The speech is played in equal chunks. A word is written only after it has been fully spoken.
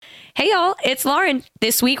Hey y'all, it's Lauren.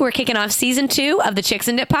 This week we're kicking off season 2 of the Chicks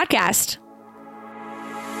and Dip podcast.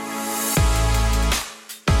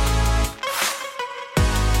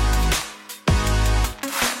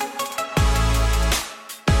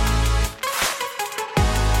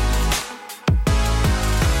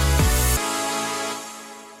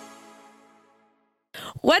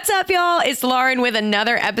 What's up, y'all? It's Lauren with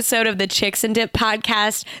another episode of the Chicks and Dip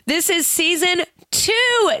podcast. This is season 2,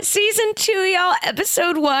 y'all,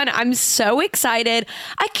 episode 1. I'm so excited.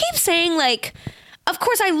 I keep saying, of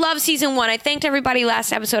course I love season 1. I thanked everybody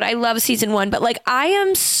last episode. I love season 1, but I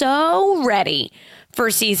am so ready for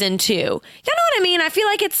season 2. You know what I mean? I feel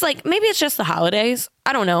like it's maybe it's just the holidays.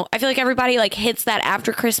 I don't know. I feel like everybody hits that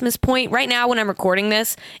after Christmas point. Right now when I'm recording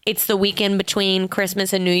this, it's the weekend between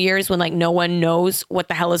Christmas and New Year's when no one knows what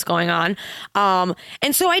the hell is going on.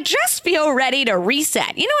 And so I just feel ready to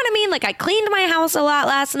reset. You know what I mean? I cleaned my house a lot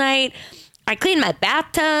last night. I cleaned my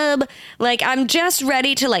bathtub. I'm just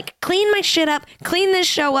ready to clean my shit up, clean this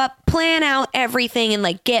show up, plan out everything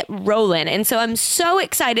and get rolling. And so I'm so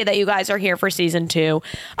excited that you guys are here for season 2.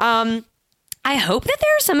 I hope that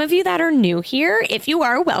there are some of you that are new here. If you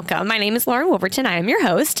are, welcome. My name is Lauren Wolverton. I am your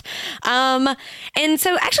host. And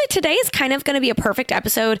so actually today is kind of going to be a perfect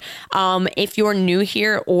episode if you're new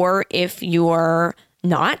here or if you're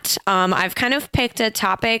not. I've kind of picked a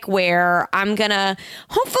topic where I'm gonna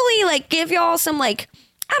hopefully give y'all some I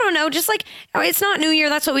don't know, just it's not New Year,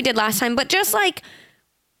 that's what we did last time, but just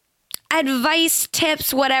advice,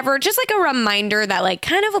 tips, whatever, just a reminder that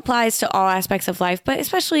kind of applies to all aspects of life, but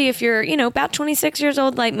especially if you're, about 26 years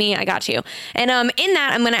old like me, I got you. And in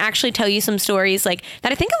that, I'm going to actually tell you some stories that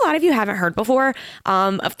I think a lot of you haven't heard before,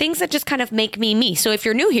 of things that just kind of make me me. So if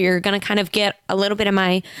you're new here, you're going to kind of get a little bit of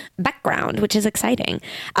my background, which is exciting.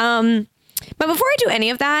 But before I do any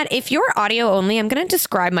of that, if you're audio only, I'm going to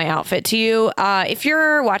describe my outfit to you. If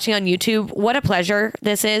you're watching on YouTube, what a pleasure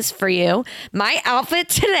this is for you. My outfit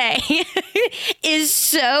today is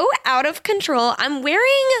so out of control. I'm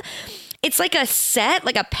wearing, it's a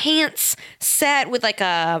set, a pants set with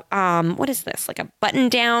a, what is this? A button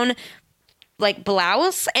down,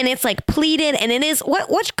 blouse. And it's pleated. And it is,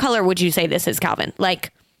 which color would you say this is, Calvin?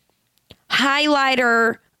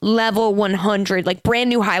 Highlighter level 100, brand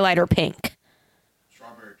new highlighter pink.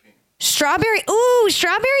 Strawberry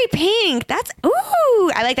pink.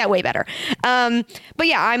 I like that way better. But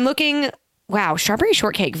yeah, I'm looking, wow, strawberry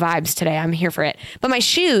shortcake vibes today. I'm here for it. But my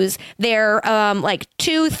shoes, they're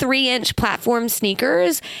 2-3-inch platform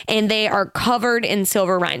sneakers, and they are covered in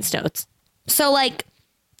silver rhinestones. So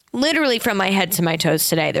literally from my head to my toes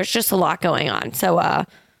today, there's just a lot going on. So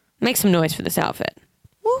make some noise for this outfit.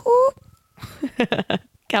 Woo-hoo.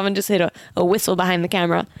 Calvin just hit a whistle behind the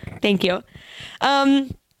camera. Thank you.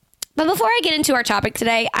 But before I get into our topic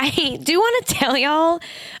today, I do want to tell y'all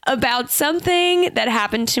about something that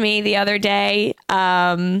happened to me the other day,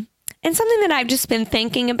 and something that I've just been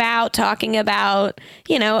thinking about, talking about,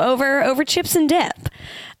 over chips and dip.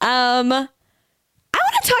 I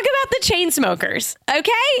want to talk about the Chainsmokers,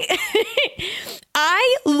 okay?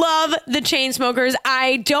 I love the Chainsmokers.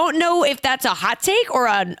 I don't know if that's a hot take or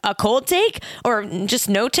a cold take or just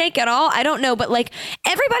no take at all. I don't know. But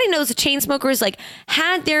everybody knows the Chainsmokers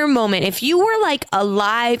had their moment. If you were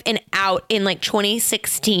alive and out in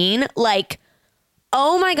 2016,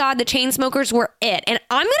 oh my God, the Chainsmokers were it. And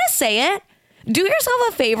I'm going to say it. Do yourself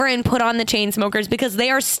a favor and put on the Chainsmokers because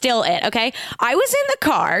they are still it, okay? I was in the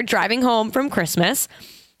car driving home from Christmas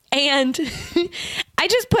and I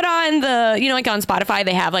just put on the, on Spotify,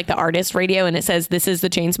 they have the artist radio and it says, this is the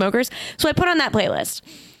Chainsmokers. So I put on that playlist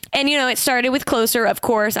and, it started with Closer, of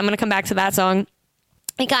course. I'm going to come back to that song.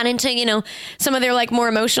 It got into, some of their more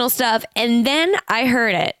emotional stuff. And then I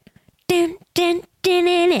heard it. Dun, dun, dun,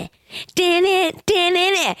 dun, dun.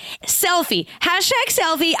 Selfie.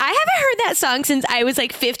 #selfie. I haven't heard that song since I was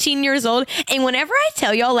 15 years old. And whenever I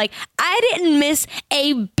tell y'all, I didn't miss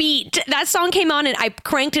a beat. That song came on and I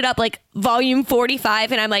cranked it up volume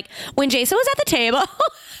 45. And I'm when Jason was at the table.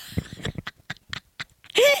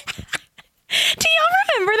 Do y'all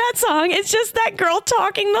remember that song? It's just that girl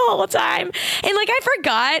talking the whole time. And I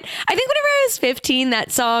forgot. I think whenever I was 15,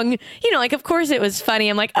 that song, of course it was funny.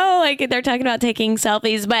 I'm they're talking about taking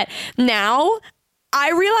selfies. But now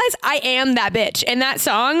I realize I am that bitch. And that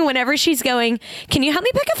song, whenever she's going, can you help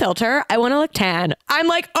me pick a filter? I want to look tan.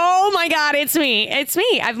 I'm oh my God, it's me. It's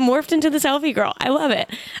me. I've morphed into the selfie girl. I love it.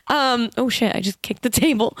 Oh shit, I just kicked the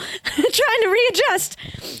table. Trying to readjust.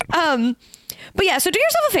 But yeah, so do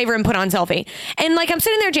yourself a favor and put on Selfie. And I'm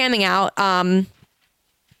sitting there jamming out.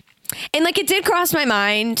 And like, it did cross my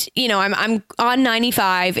mind, you know, I'm on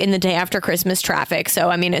 95 in the day after Christmas traffic. So,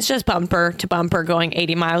 I mean, it's just bumper to bumper going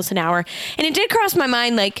 80 miles an hour. And it did cross my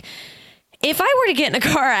mind, like, if I were to get in a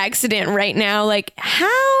car accident right now, like,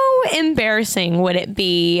 how embarrassing would it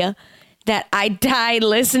be that I died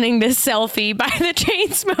listening to Selfie by the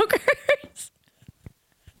Chainsmokers?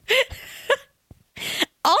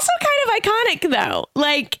 Also kind of iconic, though.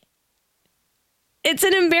 Like, it's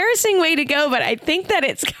an embarrassing way to go, but I think that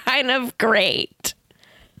it's kind of great.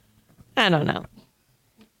 I don't know.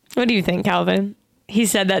 What do you think, Calvin? He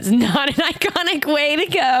said that's not an iconic way to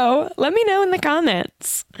go. Let me know in the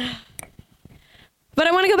comments. But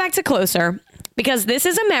I want to go back to Closer because this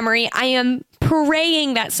is a memory. I am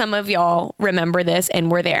praying that some of y'all remember this and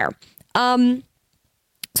were there.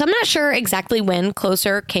 So I'm not sure exactly when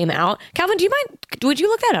Closer came out. Calvin, do you mind? Would you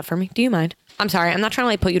look that up for me? Do you mind? I'm sorry. I'm not trying to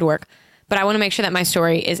like put you to work, but I want to make sure that my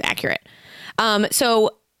story is accurate.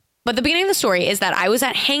 But the beginning of the story is that I was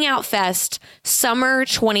at Hangout Fest summer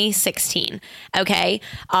 2016. Okay.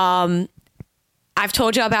 I've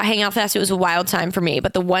told you about Hangout Fest. It was a wild time for me,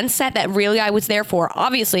 but the one set that really I was there for,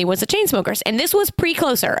 obviously, was the Chainsmokers. And this was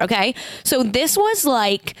pre-Closer, okay? So this was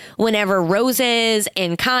like whenever Roses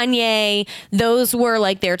and Kanye, those were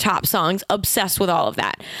like their top songs. Obsessed with all of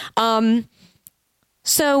that.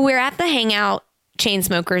 So we're at the Hangout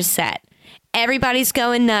Chainsmokers set. Everybody's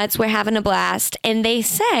going nuts. We're having a blast. And they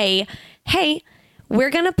say, hey, we're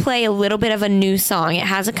going to play a little bit of a new song. It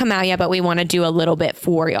hasn't come out yet, but we want to do a little bit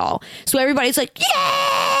for y'all. So everybody's like,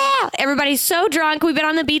 yeah! Everybody's so drunk. We've been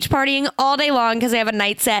on the beach partying all day long because they have a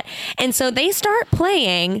night set. And so they start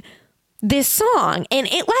playing this song. And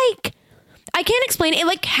it like, I can't explain it. It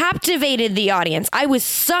like captivated the audience. I was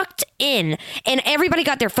sucked in and everybody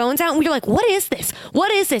got their phones out and we were like, what is this?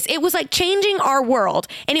 What is this? It was like changing our world.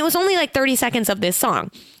 And it was only like 30 seconds of this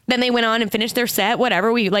song. Then they went on and finished their set,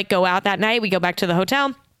 whatever. We like go out that night. We go back to the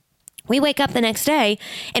hotel. We wake up the next day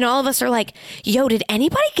and all of us are like, yo, did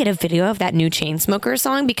anybody get a video of that new Chainsmokers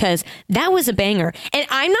song? Because that was a banger. And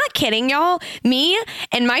I'm not kidding, y'all. Me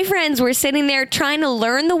and my friends were sitting there trying to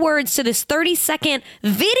learn the words to this 30-second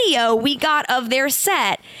video we got of their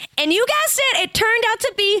set. And you guessed it, it turned out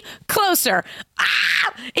to be Closer.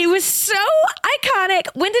 It was so iconic.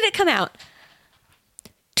 When did it come out?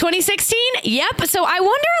 2016? Yep. So I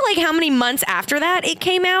wonder like how many months after that it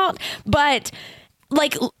came out. But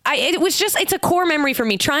like, it's a core memory for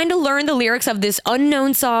me trying to learn the lyrics of this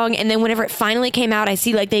unknown song. And then whenever it finally came out, I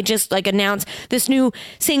see like they just like announced this new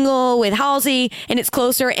single with Halsey and it's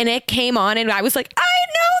Closer, and it came on and I was like, I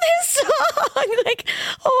know this song. Like,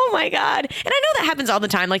 oh my God. And I know that happens all the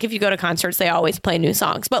time. Like if you go to concerts, they always play new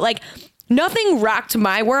songs, but like nothing rocked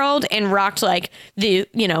my world and rocked like the,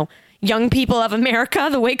 you know, young people of America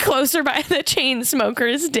the way Closer by the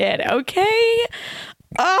Chainsmokers did. Okay.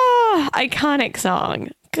 Oh, iconic song.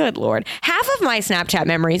 Good Lord. Half of my Snapchat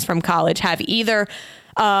memories from college have either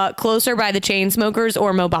Closer by the Chainsmokers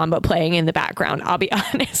or Mo Bamba playing in the background. I'll be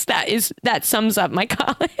honest. That sums up my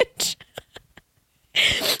college.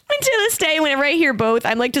 And to this day, whenever I hear both,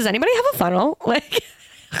 I'm like, does anybody have a funnel? Like,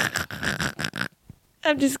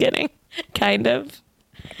 I'm just kidding. Kind of.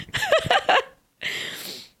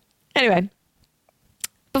 Anyway,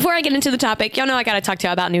 before I get into the topic, y'all know I got to talk to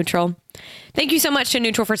you about Neutral. Thank you so much to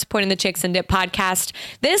Neutral for supporting the Chicks and Dip podcast.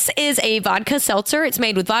 This is a vodka seltzer. It's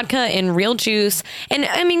made with vodka and real juice. And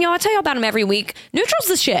I mean, y'all, I tell you about them every week. Neutral's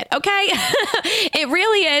the shit, okay? It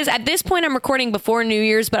really is. At this point, I'm recording before New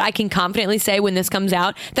Year's, but I can confidently say when this comes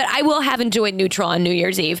out that I will have enjoyed Neutral on New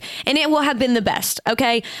Year's Eve. And it will have been the best,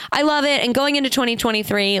 okay? I love it. And going into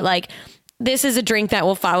 2023, like, this is a drink that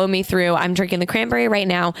will follow me through. I'm drinking the cranberry right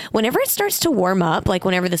now. Whenever it starts to warm up, like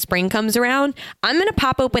whenever the spring comes around, I'm going to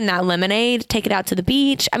pop open that lemonade, take it out to the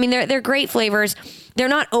beach. I mean, they're great flavors. They're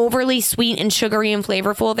not overly sweet and sugary and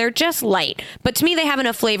flavorful. They're just light. But to me, they have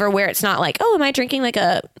enough flavor where it's not like, oh, am I drinking like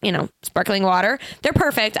a, you know, sparkling water? They're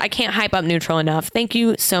perfect. I can't hype up Neutral enough. Thank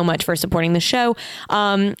you so much for supporting the show.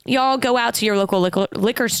 Y'all go out to your local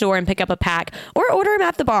liquor store and pick up a pack or order them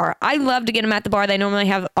at the bar. I love to get them at the bar. They normally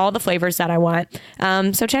have all the flavors that I want.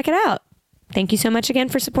 So check it out. Thank you so much again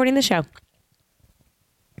for supporting the show.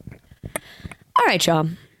 All right, y'all.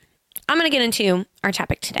 I'm going to get into our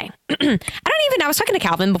topic today. I was talking to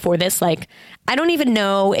Calvin before this, like, I don't even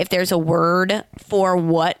know if there's a word for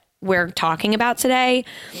what we're talking about today,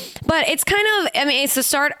 but it's kind of, I mean, it's the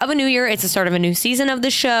start of a new year. It's the start of a new season of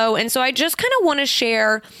the show. And so I just kind of want to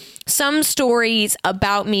share some stories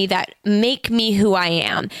about me that make me who I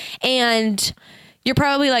am. And you're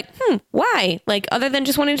probably like, why? Like, other than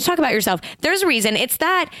just wanting to talk about yourself. There's a reason. It's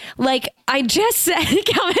that, like, I just said,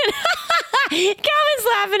 Calvin, Calvin's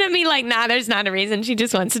laughing at me like, nah, there's not a reason. She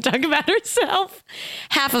just wants to talk about herself.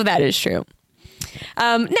 Half of that is true.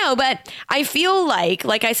 No, but I feel like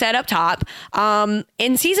I said up top,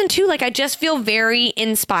 in season 2, like I just feel very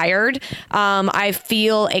inspired. I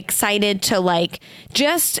feel excited to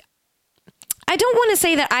I don't want to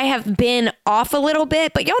say that I have been off a little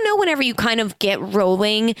bit, but y'all know whenever you kind of get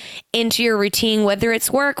rolling into your routine, whether it's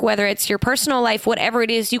work, whether it's your personal life, whatever it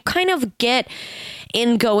is, you kind of get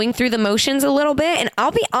in going through the motions a little bit. And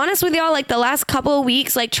I'll be honest with y'all, like the last couple of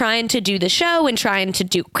weeks, like trying to do the show and trying to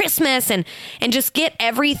do Christmas and just get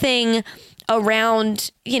everything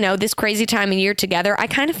around, this crazy time of year together. I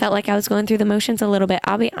kind of felt like I was going through the motions a little bit.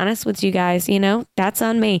 I'll be honest with you guys, that's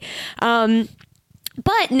on me.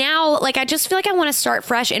 But now, I just feel like I want to start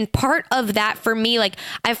fresh. And part of that for me,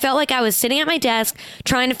 I felt like I was sitting at my desk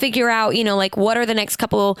trying to figure out, what are the next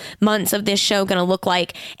couple months of this show going to look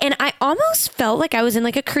like? And I almost felt like I was in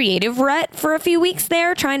a creative rut for a few weeks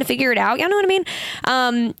there trying to figure it out. You know what I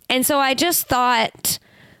mean? And so I just thought,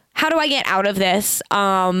 how do I get out of this?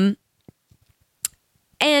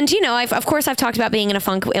 And, of course, I've talked about being in a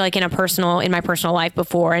funk, in my personal life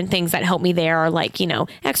before, and things that help me there are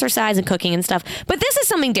exercise and cooking and stuff. But this is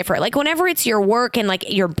something different. Whenever it's your work and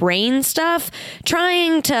your brain stuff,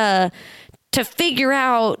 trying to figure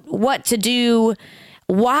out what to do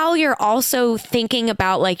while you're also thinking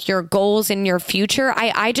about your goals and your future.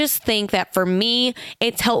 I just think that for me,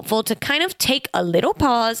 it's helpful to kind of take a little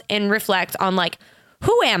pause and reflect on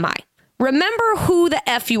who am I? Remember who the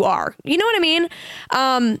F you are. You know what I mean?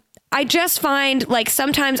 I just find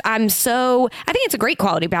sometimes I think it's a great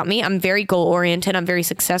quality about me. I'm very goal oriented. I'm very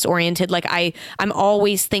success oriented. I'm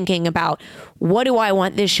always thinking about, what do I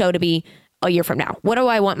want this show to be a year from now? What do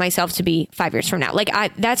I want myself to be 5 years from now?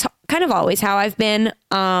 That's kind of always how I've been.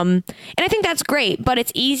 And I think that's great, but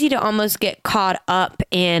it's easy to almost get caught up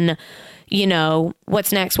in,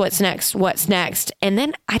 what's next. And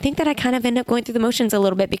then I think that I kind of end up going through the motions a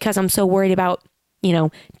little bit because I'm so worried about,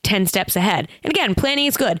 10 steps ahead. And again, planning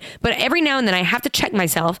is good, but every now and then I have to check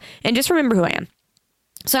myself and just remember who I am.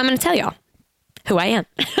 So I'm going to tell y'all who I am.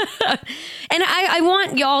 And I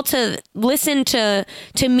want y'all to listen to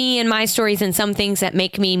me and my stories and some things that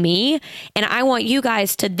make me. And I want you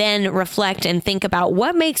guys to then reflect and think about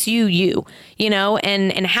what makes you,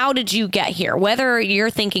 and how did you get here? Whether you're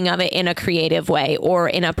thinking of it in a creative way or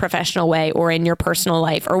in a professional way or in your personal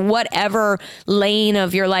life or whatever lane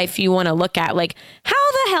of your life you want to look at, how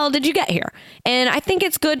the hell did you get here? And I think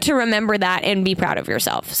it's good to remember that and be proud of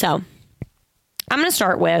yourself. So I'm going to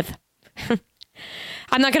start with...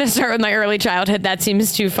 I'm not going to start with my early childhood. That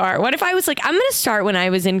seems too far. What if I was I'm going to start when I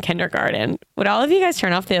was in kindergarten? Would all of you guys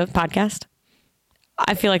turn off the podcast?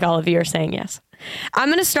 I feel like all of you are saying yes. I'm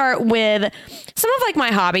going to start with some of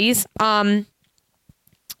my hobbies. And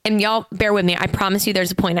y'all bear with me. I promise you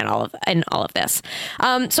there's a point in all of this.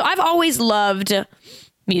 So I've always loved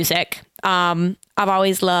music. I've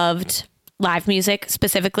always loved live music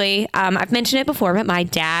specifically. I've mentioned it before, but my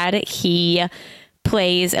dad, he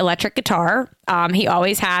plays electric guitar. He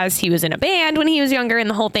always has. He was in a band when he was younger and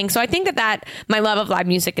the whole thing. So I think that my love of live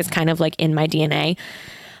music is kind of in my DNA.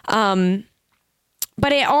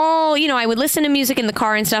 But it all, I would listen to music in the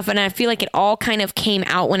car and stuff. And I feel like it all kind of came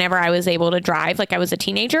out whenever I was able to drive, I was a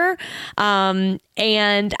teenager. And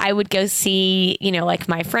I would go see,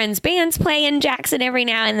 my friends' bands play in Jackson every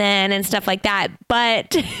now and then and stuff like that.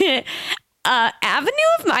 But avenue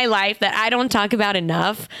of my life that I don't talk about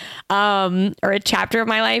enough, or a chapter of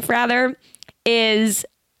my life rather, is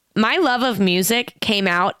my love of music came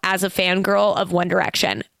out as a fangirl of One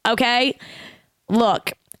Direction. Okay?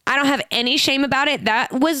 Look, I don't have any shame about it.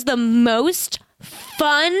 That was the most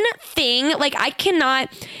fun thing. I cannot,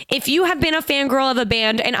 if you have been a fangirl of a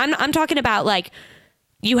band, and I'm talking about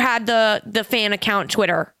you had the fan account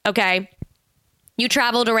Twitter, okay? You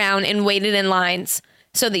traveled around and waited in lines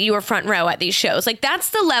so that you were front row at these shows. That's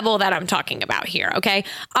the level that I'm talking about here, okay?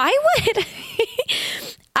 I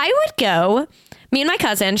would go, me and my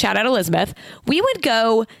cousin, shout out Elizabeth, we would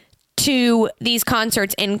go to these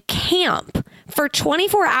concerts and camp for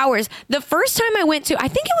 24 hours. The first time I went to, I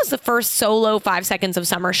think it was the first solo 5 Seconds of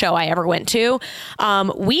Summer show I ever went to.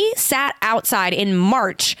 We sat outside in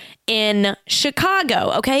March in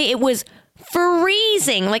Chicago, okay? It was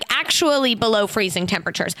freezing, actually below freezing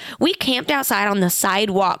temperatures. We camped outside on the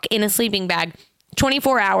sidewalk in a sleeping bag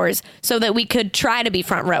 24 hours so that we could try to be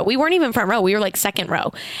front row. We weren't even front row. We were second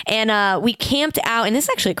row. And we camped out, and this is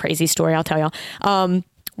actually a crazy story, I'll tell y'all.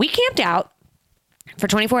 We camped out for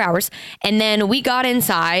 24 hours, and then we got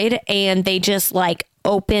inside, and they just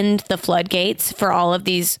opened the floodgates for all of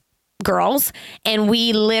these girls, and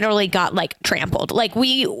we literally got like trampled. Like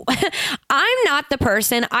I'm not the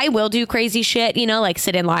person, I will do crazy shit, you know, like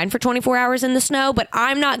sit in line for 24 hours in the snow, but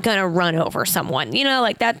I'm not gonna run over someone, you know,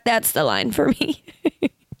 like that's the line for me.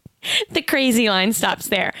 The crazy line stops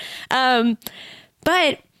there.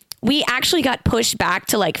 But we actually got pushed back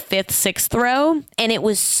to like 5th, 6th row, and it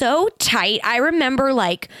was so tight. I remember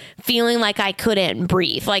like feeling like I couldn't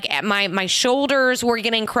breathe. Like my shoulders were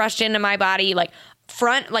getting crushed into my body, like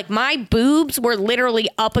my boobs were literally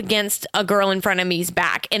up against a girl in front of me's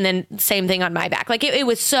back, and then same thing on my back. Like it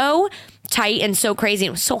was so tight and so crazy. It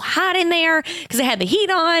was so hot in there because I had the heat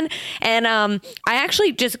on, and I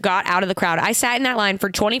actually just got out of the crowd. I sat in that line for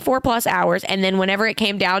 24 plus hours, and then whenever it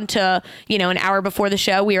came down to, you know, an hour before the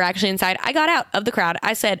show, we were actually inside. I got out of the crowd.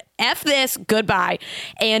 I said, F this, goodbye.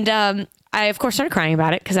 And I of course started crying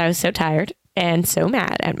about it because I was so tired and so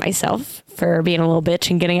mad at myself for being a little bitch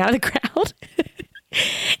and getting out of the crowd.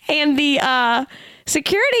 And the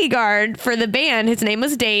security guard for the band, his name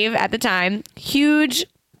was Dave at the time, huge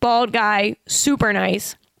bald guy, super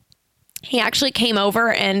nice. He actually came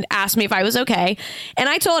over and asked me if I was okay. And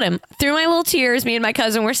I told him, through my little tears, me and my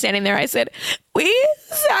cousin were standing there. I said, we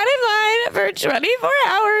sat in line for 24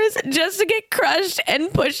 hours just to get crushed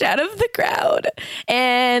and pushed out of the crowd.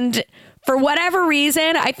 And for whatever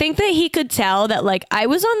reason, I think that he could tell that like I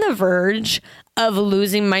was on the verge of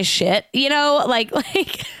losing my shit, you know, like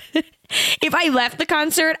if I left the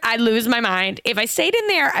concert, I'd lose my mind. If I stayed in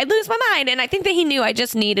there, I'd lose my mind. And I think that he knew I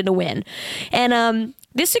just needed to win. And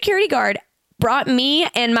this security guard brought me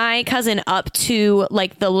and my cousin up to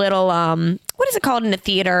like the little, what is it called in the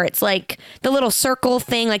theater? It's like the little circle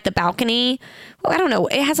thing, like the balcony. Well, I don't know.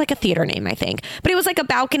 It has like a theater name, I think. But it was like a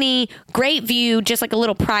balcony, great view, just like a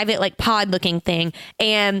little private, like pod looking thing.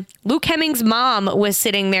 And Luke Hemmings' mom was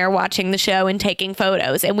sitting there watching the show and taking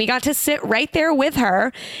photos. And we got to sit right there with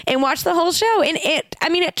her and watch the whole show. And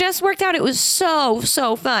it just worked out. It was so,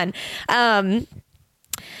 so fun.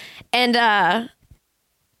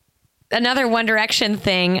 Another One Direction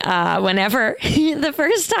thing, whenever the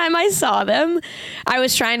first time I saw them, I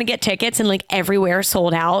was trying to get tickets and like everywhere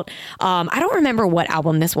sold out. I don't remember what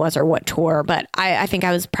album this was or what tour, but I think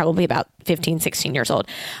I was probably about 15, 16 years old.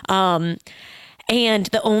 And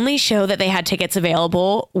the only show that they had tickets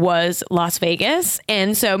available was Las Vegas.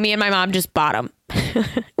 And so me and my mom just bought them.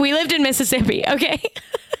 We lived in Mississippi, okay?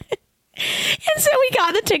 And so we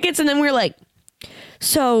got the tickets, and then we were like,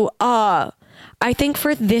 I think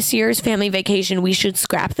for this year's family vacation, we should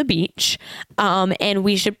scrap the beach. And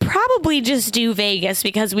we should probably just do Vegas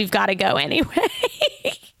because we've got to go anyway.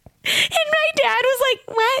 And my dad was like,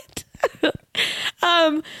 what?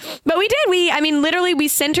 But we did. Literally, we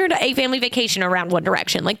centered a family vacation around One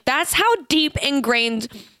Direction. Like, that's how deep ingrained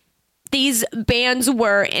these bands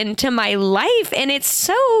were into my life. And it's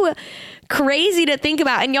so crazy to think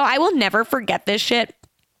about. And y'all, I will never forget this shit.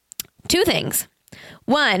 2 things.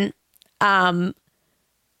 One,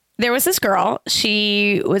 there was this girl,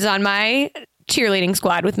 she was on my cheerleading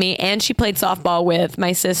squad with me, and she played softball with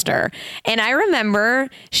my sister. And I remember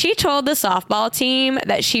she told the softball team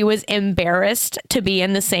that she was embarrassed to be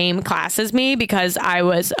in the same class as me because I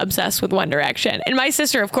was obsessed with One Direction. And my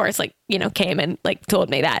sister, of course, like, you know, came and like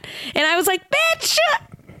told me that. And I was like, bitch,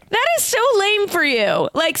 that is so lame for you.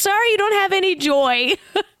 Like, sorry, you don't have any joy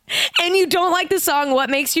and you don't like the song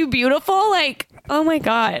What Makes You Beautiful. Like, oh my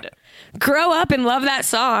God. Grow up and love that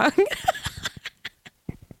song.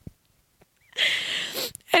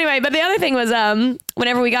 Anyway, but the other thing was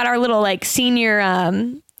whenever we got our little like senior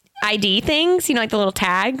ID things, you know, like the little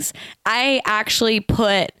tags, I actually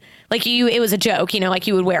put like it was a joke, you know, like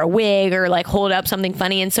you would wear a wig or like hold up something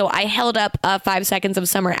funny. And so I held up a 5 Seconds of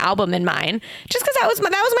Summer album in mine just because that was my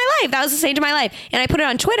life. That was the stage of my life. And I put it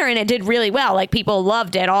on Twitter and it did really well. Like people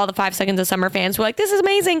loved it. All the 5 Seconds of Summer fans were like, this is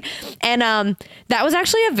amazing. And that was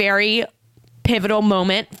actually a very pivotal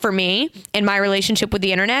moment for me in my relationship with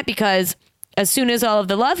the internet, because as soon as all of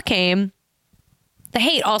the love came, the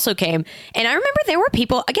hate also came. And I remember there were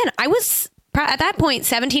people, again, I was at that point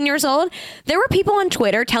 17 years old. There were people on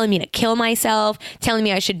Twitter telling me to kill myself, telling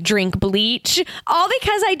me I should drink bleach, all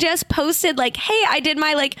because I just posted like, hey, I did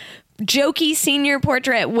my like jokey senior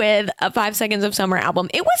portrait with a 5 Seconds of Summer album.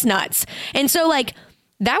 It was nuts. And so like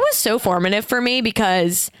that was so formative for me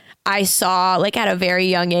because I saw like at a very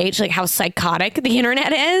young age like how psychotic the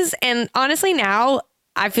internet is. And honestly now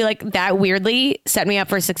I feel like that weirdly set me up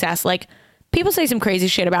for success. Like people say some crazy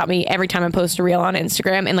shit about me every time I post a reel on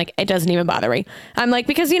Instagram, and like it doesn't even bother me. I'm like,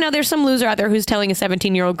 because you know there's some loser out there who's telling a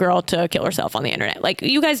 17-year-old girl to kill herself on the internet. Like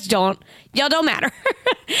y'all don't matter.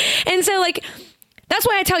 And so like that's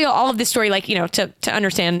why I tell you all of this story, like, to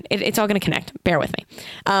understand it's all going to connect. Bear with me.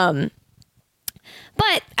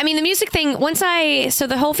 But I mean, the music thing, so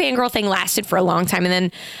the whole fangirl thing lasted for a long time.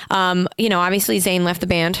 And then, obviously Zayn left the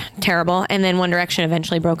band, terrible. And then One Direction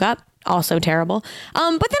eventually broke up, also terrible. But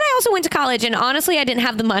then I also went to college, and honestly, I didn't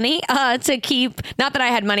have the money to keep, not that I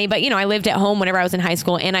had money, but, I lived at home whenever I was in high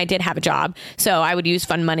school, and I did have a job. So I would use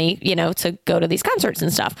fund money, to go to these concerts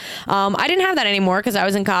and stuff. I didn't have that anymore because I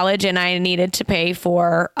was in college and I needed to pay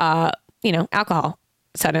for, alcohol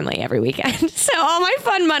suddenly every weekend. So all my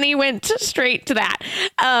fun money went straight to that.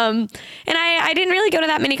 And I didn't really go to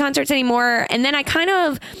that many concerts anymore. And then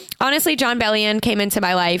honestly, John Bellion came into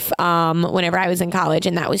my life whenever I was in college,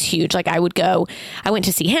 and that was huge. Like I went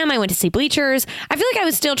to see him. I went to see Bleachers. I feel like I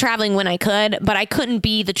was still traveling when I could, but I couldn't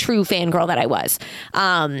be the true fangirl that I was.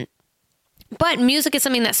 But music is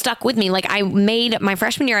something that stuck with me. Like my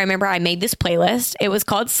freshman year, I remember I made this playlist. It was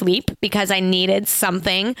called Sleep because I needed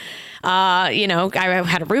something. I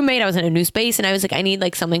had a roommate. I was in a new space, and I was like, I need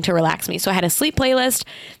like something to relax me. So I had a sleep playlist.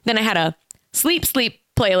 Then I had a sleep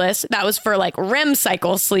playlist that was for like REM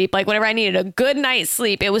cycle sleep. Like whenever I needed a good night's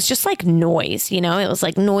sleep, it was just like noise. It was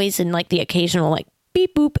like noise and like the occasional like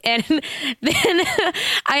beep boop. And then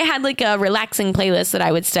I had like a relaxing playlist that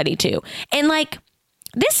I would study to. And like,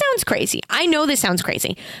 this sounds crazy. I know this sounds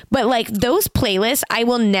crazy, but like those playlists, I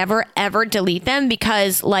will never, ever delete them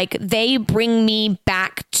because like they bring me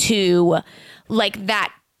back to like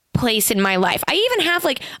that place in my life. I even have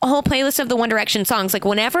like a whole playlist of the One Direction songs. Like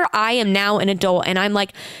whenever I am now an adult and I'm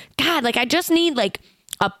like, God, like I just need like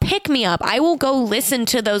a pick me up, I will go listen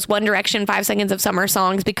to those One Direction 5 Seconds of Summer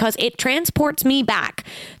songs because it transports me back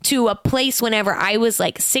to a place whenever I was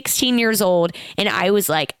like 16 years old and I was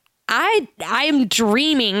like, I'm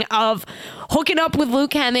dreaming of hooking up with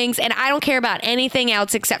Luke Hemmings, and I don't care about anything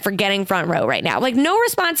else except for getting front row right now. Like no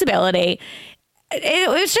responsibility. It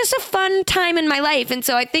was just a fun time in my life. And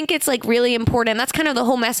so I think it's like really important. That's kind of the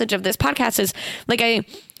whole message of this podcast is like,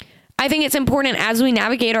 I think it's important as we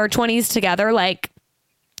navigate our 20s together, like,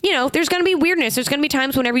 there's going to be weirdness. There's going to be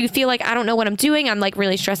times whenever you feel like, I don't know what I'm doing. I'm like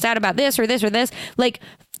really stressed out about this or this or this. Like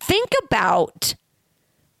think about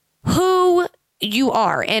who you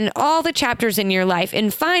are and all the chapters in your life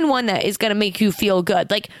and find one that is going to make you feel good.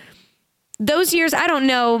 Like those years, I don't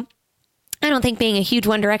know. I don't think being a huge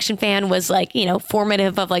One Direction fan was like,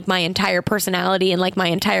 formative of like my entire personality and like my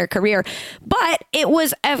entire career. But it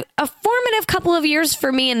was a formative couple of years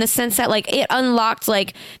for me in the sense that like it unlocked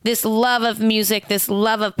like this love of music, this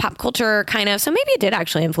love of pop culture kind of. So maybe it did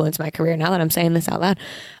actually influence my career now that I'm saying this out loud.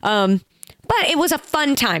 But it was a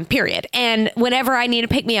fun time, period. And whenever I need to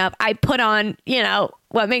pick me up, I put on,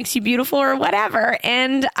 What Makes You Beautiful or whatever.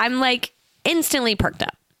 And I'm like instantly perked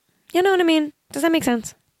up. You know what I mean? Does that make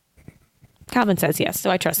sense? Calvin says yes. So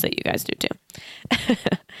I trust that you guys do too.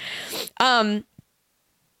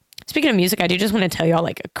 Speaking of music, I do just want to tell y'all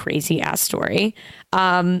like a crazy ass story.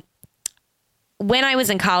 When I was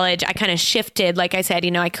in college, I kind of shifted. Like I said,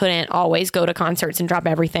 I couldn't always go to concerts and drop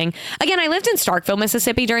everything. Again, I lived in Starkville,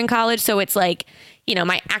 Mississippi during college. So it's like,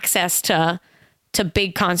 my access to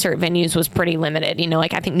big concert venues was pretty limited.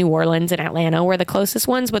 Like I think New Orleans and Atlanta were the closest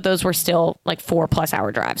ones, but those were still like 4+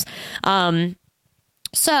 hour drives.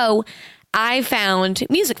 So I found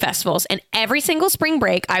music festivals, and every single spring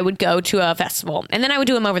break I would go to a festival, and then I would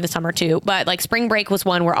do them over the summer too. But like spring break was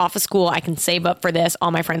one where off of school, I can save up for this.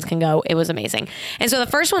 All my friends can go. It was amazing. And so the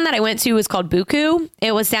first one that I went to was called Buku.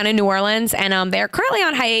 It was down in New Orleans, and they're currently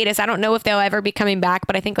on hiatus. I don't know if they'll ever be coming back,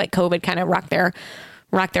 but I think like COVID kind of rocked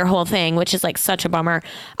their whole thing, which is like such a bummer.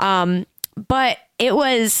 But it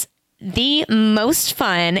was the most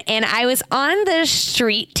fun, and I was on the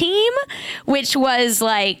street team, which was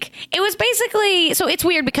like, it was basically, so it's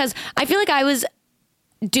weird because I feel like I was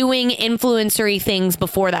doing influencery things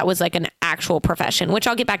before that was like an actual profession, which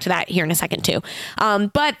I'll get back to that here in a second too.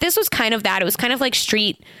 But this was kind of that. It was kind of like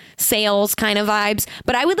street sales kind of vibes,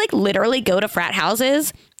 but I would like literally go to frat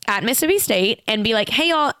houses at Mississippi State and be like, hey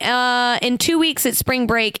y'all, in 2 weeks it's spring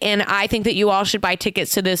break and I think that you all should buy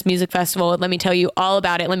tickets to this music festival. Let me tell you all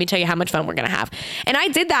about it. Let me tell you how much fun we're going to have. And I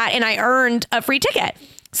did that and I earned a free ticket.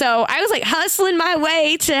 So I was like hustling my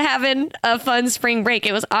way to having a fun spring break.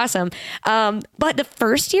 It was awesome. But the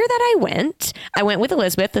first year that I went with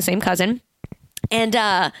Elizabeth, the same cousin,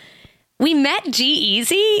 and we met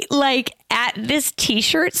G-Eazy like at this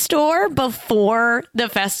t-shirt store before the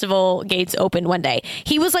festival gates opened one day.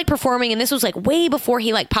 He was like performing, and this was like way before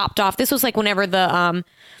he like popped off. This was like whenever the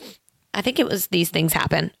I think it was These Things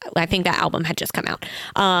Happen. I think that album had just come out.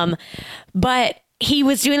 But he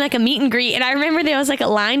was doing like a meet and greet, and I remember there was like a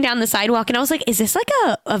line down the sidewalk, and I was like, is this like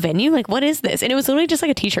a venue? Like, what is this? And it was literally just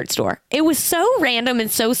like a t-shirt store. It was so random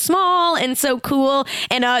and so small and so cool.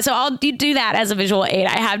 And so I'll do that as a visual aid.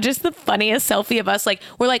 I have just the funniest selfie of us, like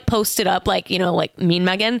we're like posted up, like, you know, like Mean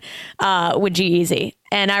Megan with G-Eazy.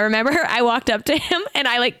 And I remember I walked up to him and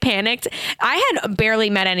I like panicked. I had barely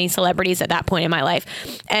met any celebrities at that point in my life.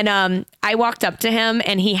 And I walked up to him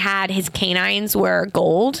and he had his canines were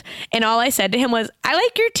gold. And all I said to him was, I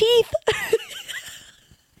like your teeth.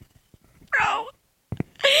 Bro.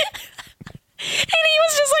 And he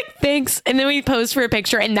was just like, thanks. And then we posed for a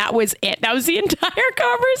picture and that was it. That was the entire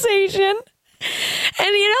conversation. And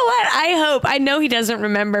you know what? I know he doesn't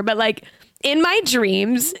remember, but like, in my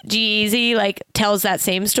dreams, G-Eazy like tells that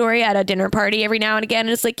same story at a dinner party every now and again. And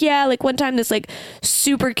it's like, yeah, like one time this like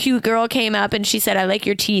super cute girl came up and she said, I like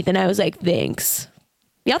your teeth. And I was like, thanks.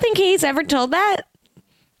 Y'all think he's ever told that?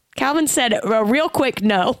 Calvin said a real quick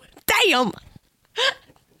no. Damn.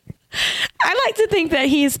 I like to think that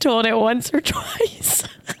he's told it once or twice.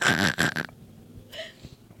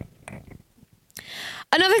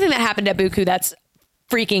 Another thing that happened at Buku that's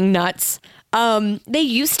freaking nuts. They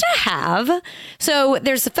used to have, so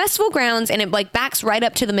there's the festival grounds and it like backs right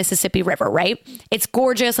up to the Mississippi River, right? It's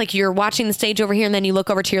gorgeous. Like you're watching the stage over here and then you look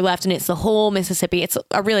over to your left and it's the whole Mississippi. It's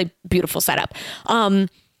a really beautiful setup.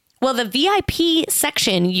 Well, the VIP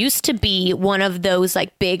section used to be one of those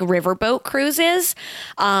like big riverboat cruises.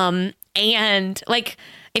 And like,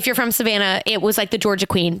 if you're from Savannah, it was like the Georgia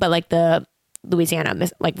Queen, but like the Louisiana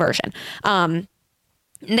like version.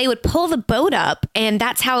 They would pull the boat up and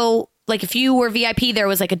that's how, like if you were VIP, there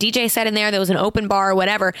was like a DJ set in there. There was an open bar or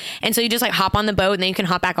whatever. And so you just like hop on the boat and then you can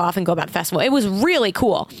hop back off and go about the festival. It was really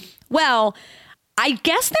cool. Well, I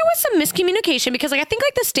guess there was some miscommunication because like I think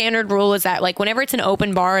like the standard rule is that like whenever it's an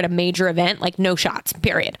open bar at a major event, like no shots,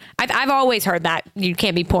 period. I've always heard that you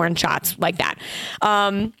can't be pouring shots like that.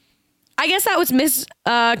 I guess that was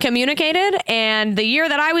miscommunicated. And the year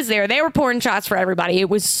that I was there, they were pouring shots for everybody. It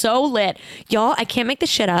was so lit. Y'all, I can't make this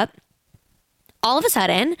shit up. All of a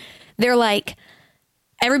sudden, they're like,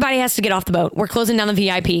 everybody has to get off the boat. We're closing down the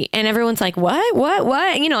VIP. And everyone's like,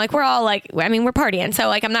 what? You know, like we're all like, I mean, we're partying. So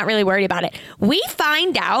like, I'm not really worried about it. We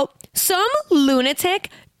find out some lunatic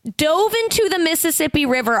dove into the Mississippi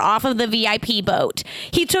River off of the VIP boat.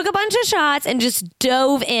 He took a bunch of shots and just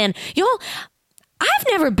dove in. Y'all, I've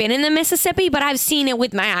never been in the Mississippi, but I've seen it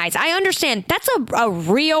with my eyes. I understand that's a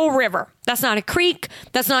real river. That's not a creek.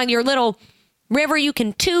 That's not your little river you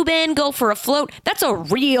can tube in, go for a float. That's a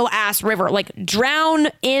real ass river. Like drown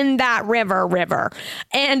in that river.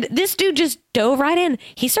 And this dude just dove right in.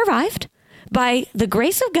 He survived. By the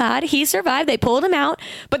grace of God, he survived. They pulled him out,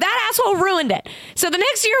 but that asshole ruined it. So the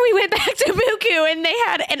next year we went back to Buku and they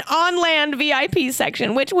had an on-land VIP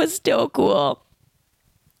section, which was still cool.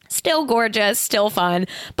 Still gorgeous, still fun,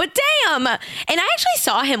 but damn. And I actually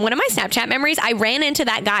saw him, one of my Snapchat memories, I ran into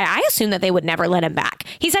that guy. I assumed that they would never let him back.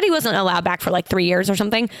 He said he wasn't allowed back for like 3 years or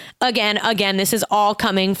something. Again, this is all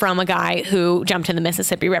coming from a guy who jumped in the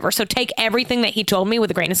Mississippi River. So take everything that he told me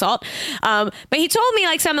with a grain of salt. But he told me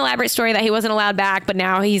like some elaborate story that he wasn't allowed back, but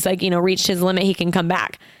now he's like, you know, reached his limit. He can come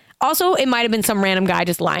back. Also, it might have been some random guy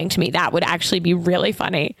just lying to me. That would actually be really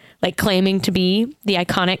funny. Like claiming to be the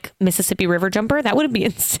iconic Mississippi River jumper. That would be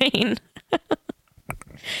insane.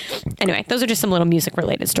 Anyway, those are just some little music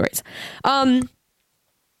related stories. But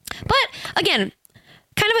again,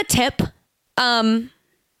 kind of a tip.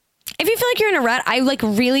 If you feel like you're in a rut, I like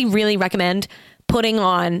really, really recommend putting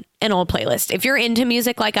on an old playlist. If you're into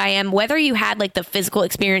music like I am, whether you had like the physical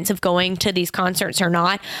experience of going to these concerts or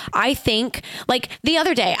not, I think like the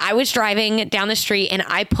other day I was driving down the street and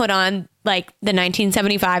I put on like the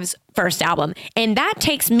 1975's first album, and that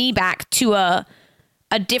takes me back to a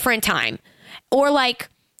different time. Or like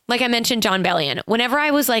I mentioned, Jon Bellion. Whenever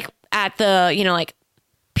I was like at the, you know, like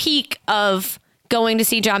peak of going to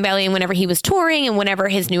see Jon Bellion whenever he was touring and whenever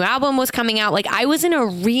his new album was coming out, like I was in a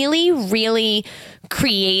really, really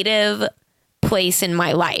creative place in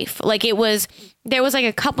my life. Like there was like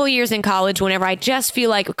a couple years in college whenever I just feel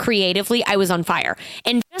like creatively I was on fire,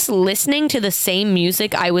 and just listening to the same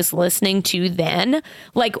music I was listening to then,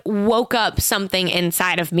 like woke up something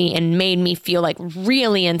inside of me and made me feel like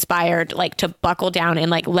really inspired, like to buckle down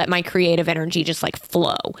and like let my creative energy just like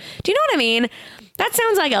flow. Do you know what I mean? That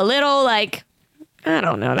sounds like a little like, I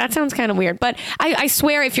don't know. That sounds kind of weird, but I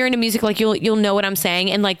swear if you're into music, like you'll know what I'm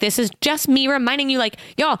saying. And like, this is just me reminding you like,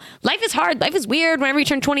 y'all, life is hard. Life is weird. Whenever you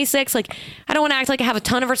turn 26, like, I don't want to act like I have a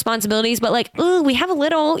ton of responsibilities, but like, we have a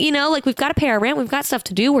little, you know, like we've got to pay our rent. We've got stuff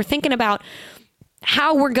to do. We're thinking about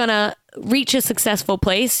how we're going to reach a successful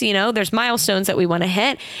place. You know, there's milestones that we want to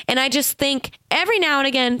hit. And I just think every now and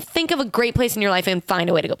again, think of a great place in your life and find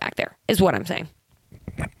a way to go back there is what I'm saying.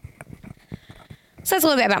 So that's a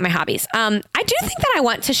little bit about my hobbies. I do think that I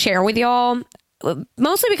want to share with y'all,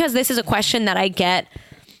 mostly because this is a question that I get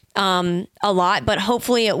a lot, but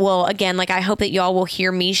hopefully it will, again, like I hope that y'all will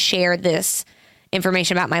hear me share this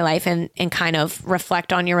information about my life and kind of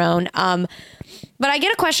reflect on your own. But I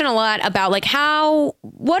get a question a lot about like,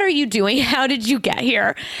 what are you doing? How did you get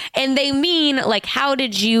here? And they mean like, how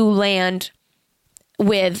did you land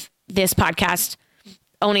with this podcast,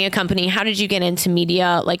 owning a company? How did you get into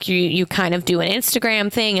media? Like you kind of do an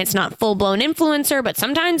Instagram thing. It's not full blown influencer, but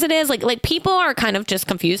sometimes it is like people are kind of just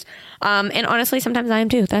confused. And honestly, sometimes I am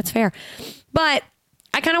too. That's fair. But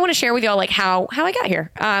I kind of want to share with y'all like how I got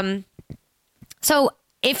here. So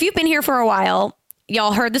if you've been here for a while,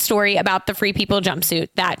 y'all heard the story about the Free People jumpsuit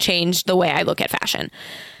that changed the way I look at fashion.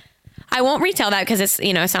 I won't retell that because it's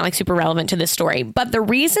not like super relevant to this story. But the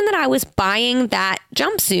reason that I was buying that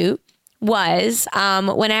jumpsuit was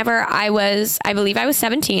whenever I believe I was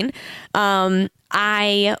 17,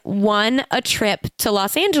 I won a trip to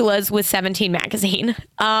Los Angeles with 17 magazine.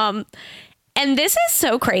 And this is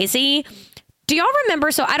so crazy. Do y'all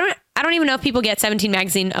remember? So I don't even know if people get 17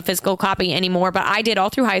 magazine, a physical copy anymore, but I did all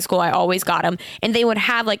through high school. I always got them, and they would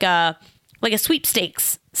have like a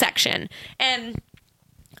sweepstakes section. And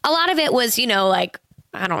a lot of it was, like,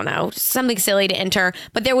 I don't know, something silly to enter.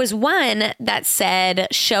 But there was one that said,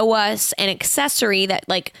 show us an accessory that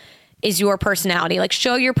like is your personality, like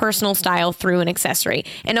show your personal style through an accessory.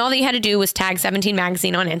 And all that you had to do was tag 17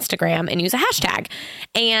 magazine on Instagram and use a hashtag.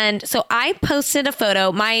 And so I posted a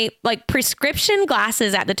photo, my like prescription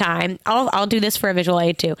glasses at the time. I'll do this for a visual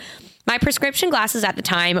aid too. My prescription glasses at the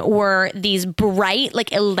time were these bright,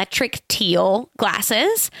 like electric teal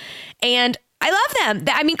glasses. And I love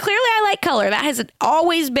them. I mean, clearly I like color. That has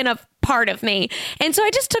always been a part of me. And so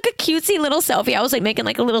I just took a cutesy little selfie. I was like making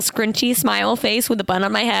like a little scrunchy smile face with a bun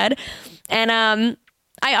on my head. And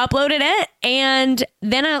I uploaded it. And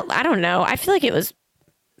then I don't know. I feel like it was,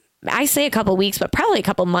 I say a couple weeks, but probably a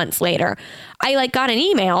couple months later, I like got an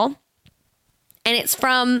email. And it's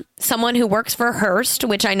from someone who works for Hearst,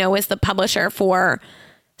 which I know is the publisher for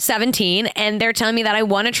 17. And they're telling me that I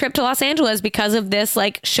won a trip to Los Angeles because of this,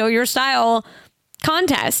 like, show your style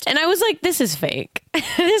contest. And I was like, this is fake.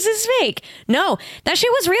 This is fake. No, that shit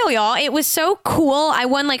was real, y'all. It was so cool. I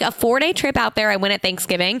won like a 4-day trip out there. I went at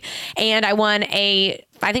Thanksgiving, and I won I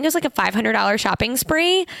think it was like a $500 shopping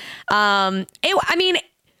spree.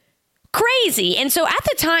 Crazy. And so at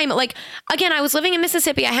the time, like, again, I was living in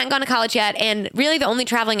Mississippi. I hadn't gone to college yet. And really the only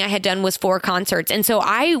traveling I had done was 4 concerts. And so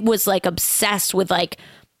I was like obsessed with like,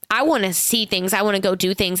 I want to see things. I want to go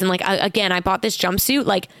do things. And like, again, I bought this jumpsuit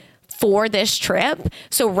like for this trip.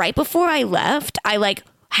 So right before I left, I like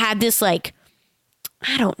had this like,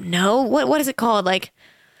 I don't know, what is it called? Like,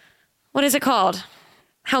 what is it called?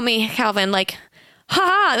 Help me, Calvin. Like,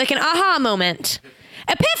 like an aha moment.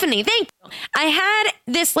 Epiphany. Thank you. I had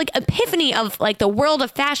this like epiphany of like the world of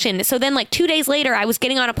fashion. So then like 2 days later, I was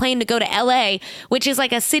getting on a plane to go to LA, which is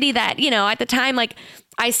like a city that, at the time, like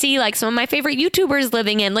I see like some of my favorite YouTubers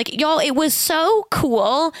living in. Like, y'all, it was so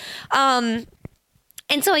cool. And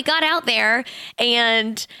so I got out there,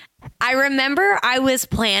 and I remember I was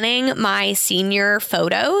planning my senior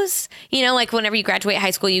photos. Like whenever you graduate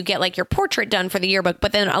high school, you get like your portrait done for the yearbook,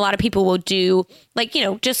 but then a lot of people will do like,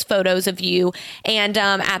 just photos of you. And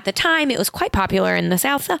at the time, it was quite popular in the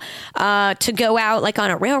South to go out like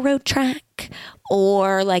on a railroad track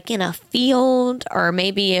or like in a field, or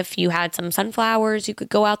maybe if you had some sunflowers, you could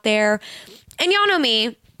go out there. And y'all know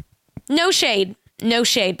me, no shade,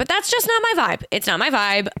 but that's just not my vibe. It's not my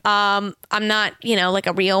vibe. I'm not, like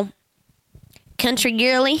a real country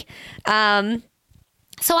girly.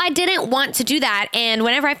 So I didn't want to do that. And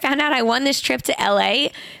whenever I found out I won this trip to LA,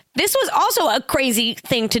 this was also a crazy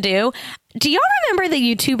thing to do. Do y'all remember the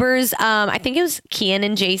YouTubers? I think it was Kian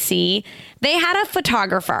and JC. They had a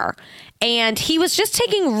photographer, and he was just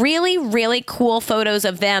taking really, really cool photos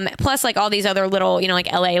of them. Plus like all these other little,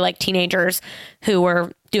 like LA, like teenagers who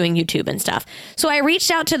were doing YouTube and stuff. So I reached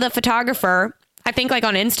out to the photographer, I think like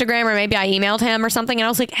on Instagram, or maybe I emailed him or something. And I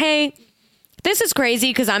was like, hey, this is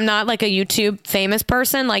crazy because I'm not like a YouTube famous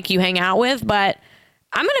person like you hang out with, but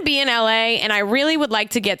I'm going to be in LA and I really would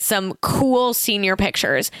like to get some cool senior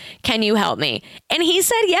pictures. Can you help me? And he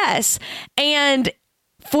said yes. And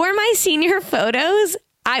for my senior photos,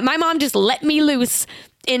 my mom just let me loose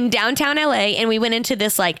in downtown LA, and we went into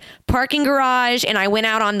this like parking garage, and I went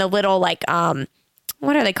out on the little like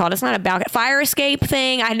what are they called? It's not a balcony, fire escape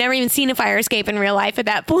thing. I had never even seen a fire escape in real life at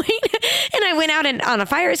that point. And I went out on a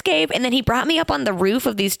fire escape, and then he brought me up on the roof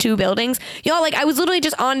of these 2 buildings. Y'all, like, I was literally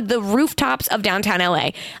just on the rooftops of downtown LA.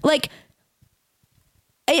 Like,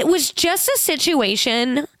 it was just a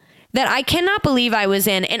situation that I cannot believe I was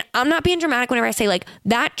in. And I'm not being dramatic whenever I say, like,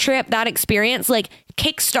 that trip, that experience, like,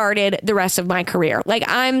 kickstarted the rest of my career. Like,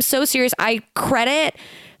 I'm so serious. I credit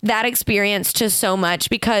that experience to so much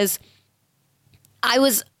because I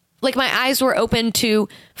was like, my eyes were open to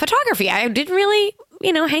photography. I didn't really,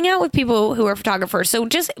 hang out with people who are photographers. So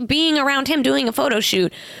just being around him doing a photo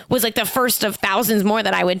shoot was like the first of thousands more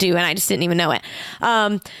that I would do. And I just didn't even know it.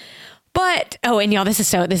 But, and y'all, this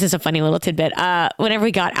is a funny little tidbit. Whenever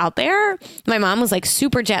we got out there, my mom was like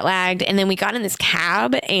super jet lagged. And then we got in this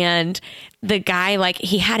cab, and the guy, like,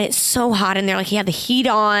 he had it so hot in there. Like, he had the heat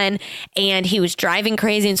on and he was driving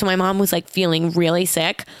crazy. And so my mom was like feeling really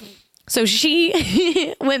sick. So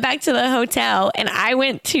she went back to the hotel, and I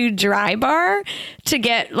went to Dry Bar to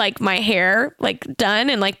get like my hair like done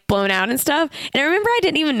and like blown out and stuff. And I remember I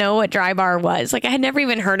didn't even know what Dry Bar was. Like, I had never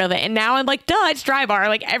even heard of it. And now I'm like, duh, it's Dry Bar.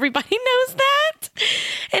 Like, everybody knows that.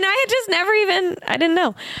 And I had just I didn't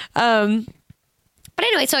know. But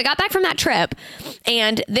anyway, so I got back from that trip,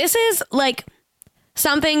 and this is like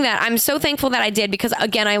something that I'm so thankful that I did, because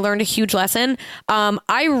again, I learned a huge lesson.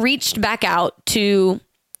 I reached back out to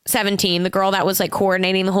 17, the girl that was like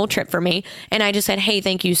coordinating the whole trip for me. And I just said, hey,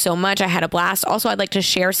 thank you so much. I had a blast. Also, I'd like to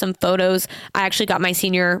share some photos. I actually got my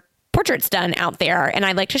senior portraits done out there, and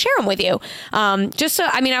I'd like to share them with you. Just so,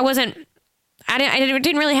 I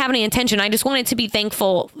didn't really have any intention. I just wanted to be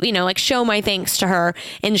thankful, like show my thanks to her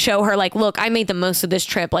and show her like, look, I made the most of this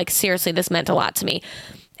trip. Like, seriously, this meant a lot to me.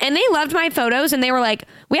 And they loved my photos, and they were like,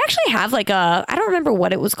 we actually have like I don't remember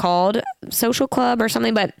what it was called, social club or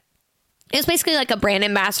something, but it's basically like a brand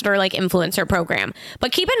ambassador, like influencer program.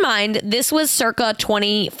 But keep in mind, this was circa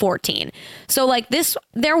 2014. So like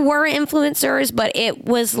there were influencers, but it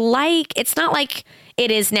was like, it's not like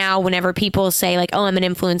it is now whenever people say like, oh, I'm an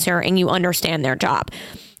influencer, and you understand their job.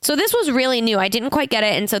 So this was really new. I didn't quite get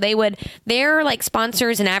it. And so their like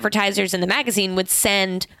sponsors and advertisers in the magazine would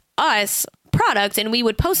send us products, and we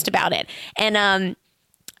would post about it. And,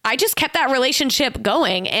 I just kept that relationship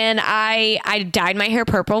going, and I dyed my hair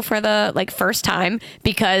purple for the like first time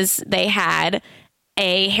because they had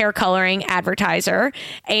a hair coloring advertiser.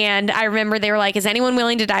 And I remember they were like, is anyone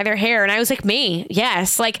willing to dye their hair? And I was like, me,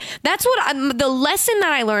 yes. Like, that's what the lesson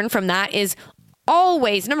that I learned from that is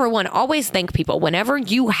always, number one, always thank people whenever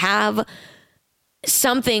you have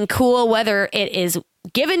something cool, whether it is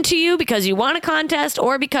given to you because you won a contest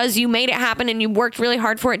or because you made it happen and you worked really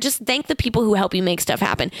hard for it. Just thank the people who help you make stuff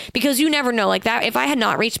happen, because you never know. Like that, if I had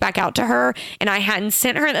not reached back out to her and I hadn't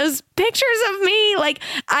sent her those pictures of me, like,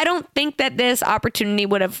 I don't think that this opportunity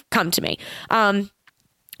would have come to me.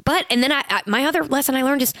 But, and then my other lesson I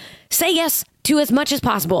learned is say yes to as much as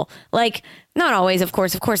possible. Like, not always, of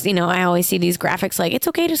course, I always see these graphics like, it's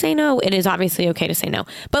okay to say no. It is obviously okay to say no.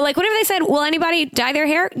 But like, whenever they said, will anybody dye their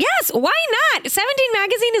hair? Yes, why not? 17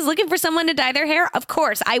 Magazine is looking for someone to dye their hair. Of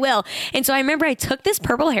course, I will. And so I remember I took this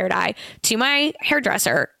purple hair dye to my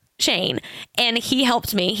hairdresser, Shane, and he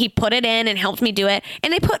helped me. He put it in and helped me do it.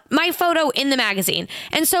 And they put my photo in the magazine.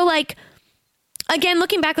 And so like, again,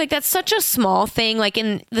 looking back, like that's such a small thing, like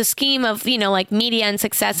in the scheme of, like media and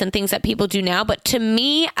success and things that people do now. But to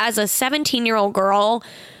me, as a 17-year-old girl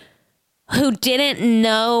who didn't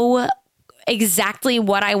know exactly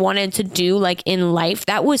what I wanted to do, like in life,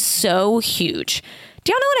 that was so huge.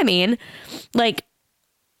 Do y'all know what I mean? Like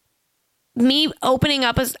me opening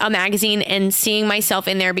up a magazine and seeing myself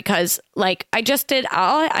in there because like I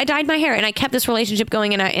dyed my hair and I kept this relationship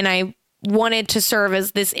going, and I wanted to serve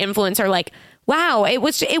as this influencer, like, wow, it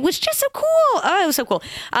was just so cool. Oh, it was so cool.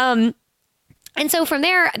 And so from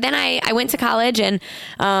there, then I went to college, and,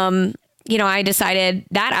 I decided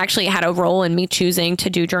that actually had a role in me choosing to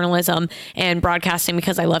do journalism and broadcasting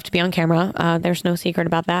because I love to be on camera. There's no secret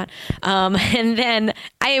about that. And then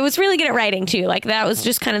I was really good at writing too. Like that was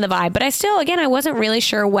just kind of the vibe, but I wasn't really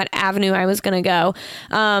sure what avenue I was going to go.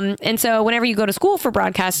 And so whenever you go to school for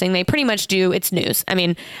broadcasting, they pretty much do, it's news. I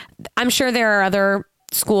mean, I'm sure there are other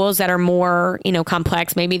schools that are more,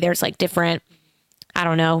 complex. Maybe there's like different, I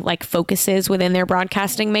don't know, like focuses within their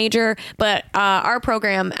broadcasting major. But our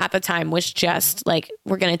program at the time was just like,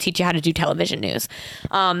 we're going to teach you how to do television news.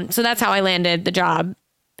 So that's how I landed the job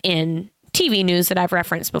in TV news that I've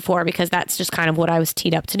referenced before, because that's just kind of what I was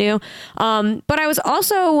teed up to do. But I was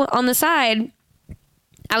also on the side,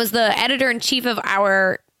 I was the editor-in-chief of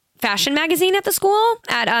our fashion magazine at the school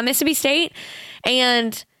at Mississippi State.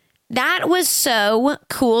 And that was so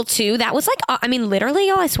cool too. That was like, I mean, literally,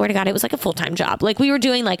 y'all, I swear to God, it was like a full-time job. Like we were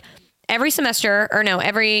doing like every semester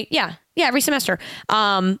every semester,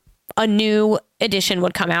 a new edition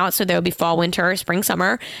would come out. So there would be fall, winter, spring,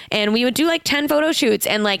 summer. And we would do like 10 photo shoots.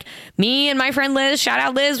 And like me and my friend Liz, shout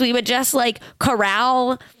out Liz, we would just like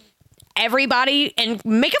corral everybody and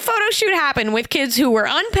make a photo shoot happen with kids who were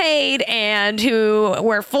unpaid and who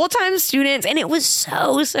were full-time students. And it was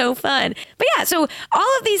so fun. But yeah, so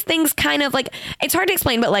all of these things kind of like, it's hard to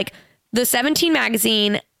explain, but like the 17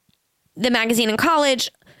 magazine, the magazine in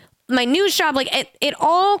college, my news job, like it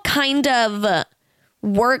all kind of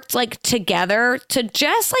worked like together to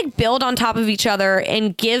just like build on top of each other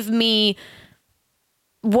and give me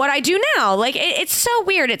what I do now. Like it's so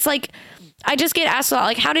weird. It's like, I just get asked a lot,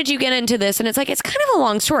 like, how did you get into this? And it's like, it's kind of a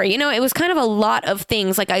long story. You know, it was kind of a lot of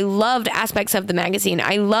things. Like I loved aspects of the magazine.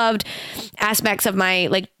 I loved aspects of my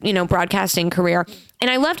like, you know, broadcasting career. And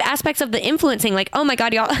I loved aspects of the influencing. Like, oh my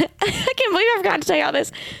God, y'all, I can't believe I forgot to tell y'all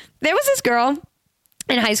this. There was this girl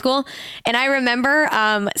in high school. And I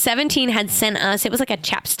remember 17 had sent us, it was like a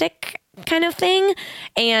chapstick kind of thing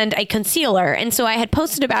and a concealer. And so I had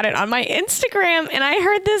posted about it on my Instagram and I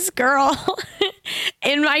heard this girl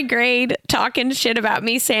in my grade talking shit about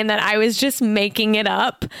me, saying that I was just making it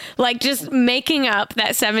up, like just making up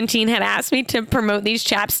that 17 had asked me to promote these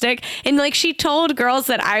chapstick. And like she told girls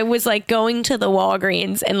that I was like going to the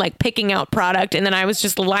Walgreens and like picking out product and then I was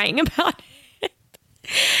just lying about it.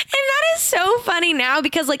 And that is so funny now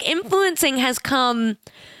because like influencing has come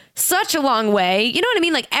such a long way. You know what I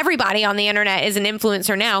mean? Like everybody on the internet is an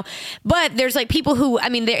influencer now, but there's like people who, I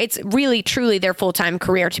mean, it's really truly their full-time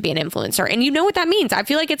career to be an influencer. And you know what that means? I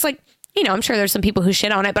feel like it's like, you know, I'm sure there's some people who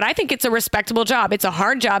shit on it, but I think it's a respectable job. It's a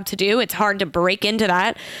hard job to do. It's hard to break into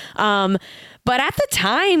that. But at the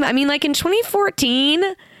time, I mean, like in 2014,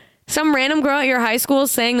 some random girl at your high school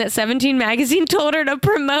saying that 17 magazine told her to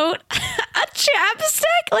promote a chapstick.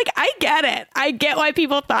 Like, I get it. I get why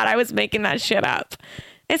people thought I was making that shit up.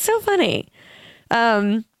 It's so funny. But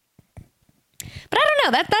I don't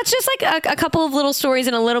know. That's just like a couple of little stories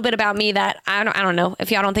and a little bit about me that I don't know.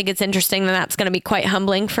 If y'all don't think it's interesting, then that's going to be quite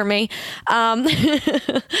humbling for me. But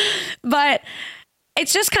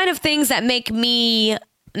it's just kind of things that make me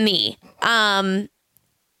me.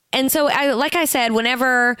 And so like I said,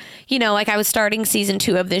 whenever, you know, like I was starting season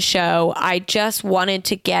 2 of this show, I just wanted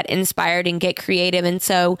to get inspired and get creative. And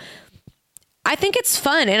so I think it's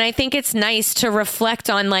fun and I think it's nice to reflect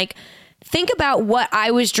on, like, think about what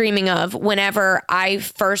I was dreaming of whenever I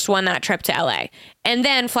first won that trip to LA. And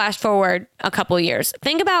then flash forward a couple years.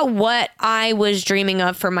 Think about what I was dreaming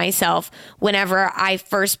of for myself whenever I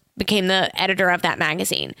first became the editor of that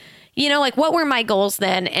magazine. You know, like what were my goals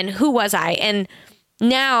then and who was I? And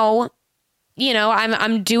now, you know,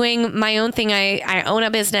 I'm doing my own thing. I own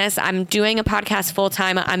a business. I'm doing a podcast full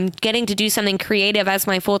time. I'm getting to do something creative as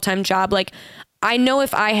my full-time job. Like, I know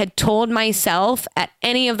if I had told myself at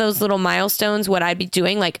any of those little milestones what I'd be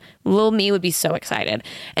doing, like little me would be so excited.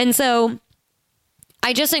 And so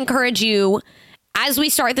I just encourage you, as we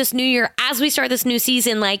start this new year, as we start this new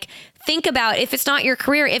season, like think about, if it's not your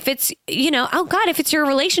career, if it's, you know, oh God, if it's your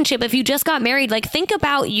relationship, if you just got married, like think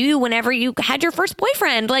about you whenever you had your first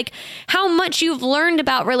boyfriend, like how much you've learned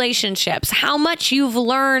about relationships, how much you've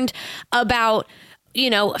learned about, you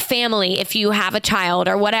know, family, if you have a child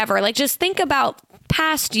or whatever. Like just think about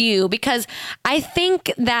past you, because I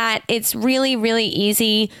think that it's really, really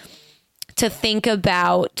easy to think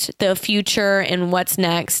about the future and what's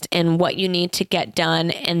next and what you need to get done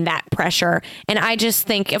and that pressure. And I just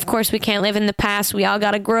think, of course, we can't live in the past. We all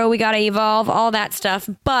got to grow. We got to evolve, all that stuff.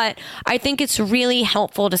 But I think it's really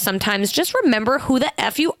helpful to sometimes just remember who the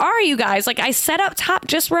F you are, you guys. Like I said up top,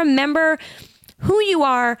 just remember who you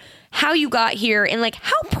are, how you got here, and like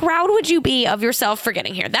how proud would you be of yourself for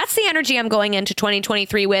getting here? That's the energy I'm going into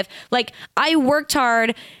 2023 with. Like I worked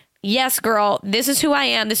hard. Yes, girl, this is who I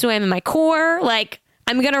am. This is who I am in my core. Like,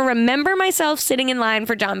 I'm going to remember myself sitting in line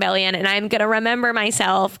for Jon Bellion, and I'm going to remember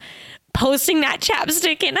myself posting that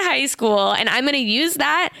chapstick in high school. And I'm going to use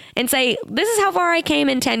that and say, this is how far I came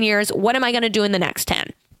in 10 years. What am I going to do in the next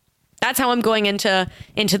 10? That's how I'm going into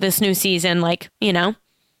this new season. Like, you know,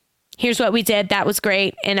 here's what we did. That was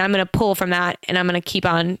great. And I'm going to pull from that, and I'm going to keep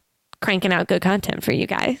on cranking out good content for you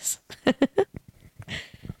guys.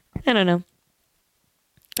 I don't know.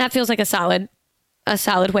 That feels like a solid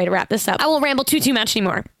way to wrap this up. I won't ramble too much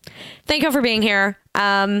anymore. Thank you for being here.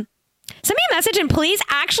 Send me a message and please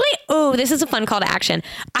this is a fun call to action.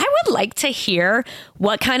 I would like to hear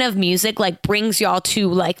what kind of music like brings y'all to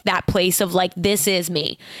like that place of like, this is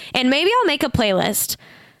me. And maybe I'll make a playlist.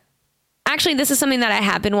 Actually, this is something that I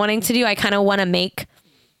have been wanting to do. I kind of want to make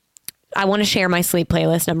I want to share my sleep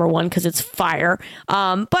playlist, number one, because it's fire.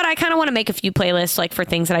 But I kind of want to make a few playlists like for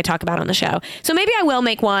things that I talk about on the show. So maybe I will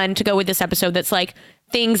make one to go with this episode that's like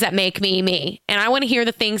things that make me me. And I want to hear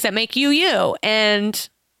the things that make you you. And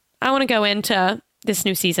I want to go into this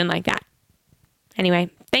new season like that. Anyway,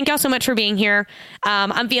 thank y'all so much for being here.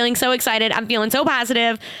 I'm feeling so excited. I'm feeling so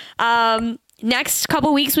positive. Next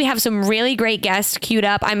couple weeks, we have some really great guests queued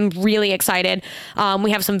up. I'm really excited.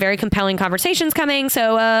 We have some very compelling conversations coming.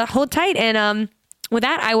 So hold tight. And with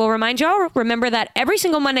that, I will remind y'all, remember that every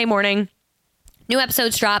single Monday morning, new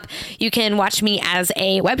episodes drop. You can watch me as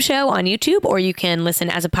a web show on YouTube, or you can listen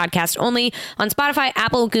as a podcast only on Spotify,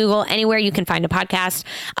 Apple, Google, anywhere you can find a podcast.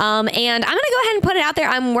 And I'm going to go ahead and put it out there.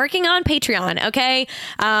 I'm working on Patreon. Okay.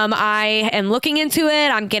 I am looking into it.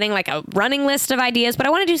 I'm getting like a running list of ideas, but I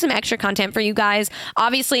want to do some extra content for you guys.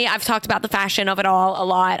 Obviously, I've talked about the fashion of it all a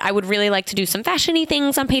lot. I would really like to do some fashion-y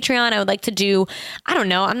things on Patreon. I would like to do, I don't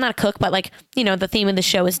know, I'm not a cook, but like, you know, the theme of the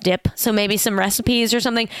show is dip. So maybe some recipes or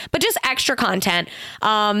something, but just extra content.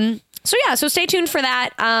 So stay tuned for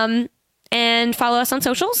that. And follow us on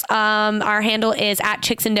socials. Our handle is at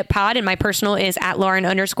Chicks and Dip Pod, and my personal is at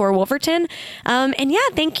Lauren_Wolverton. And yeah,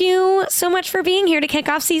 thank you so much for being here to kick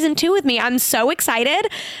off season 2 with me. I'm so excited.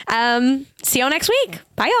 See y'all next week.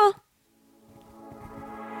 Bye y'all.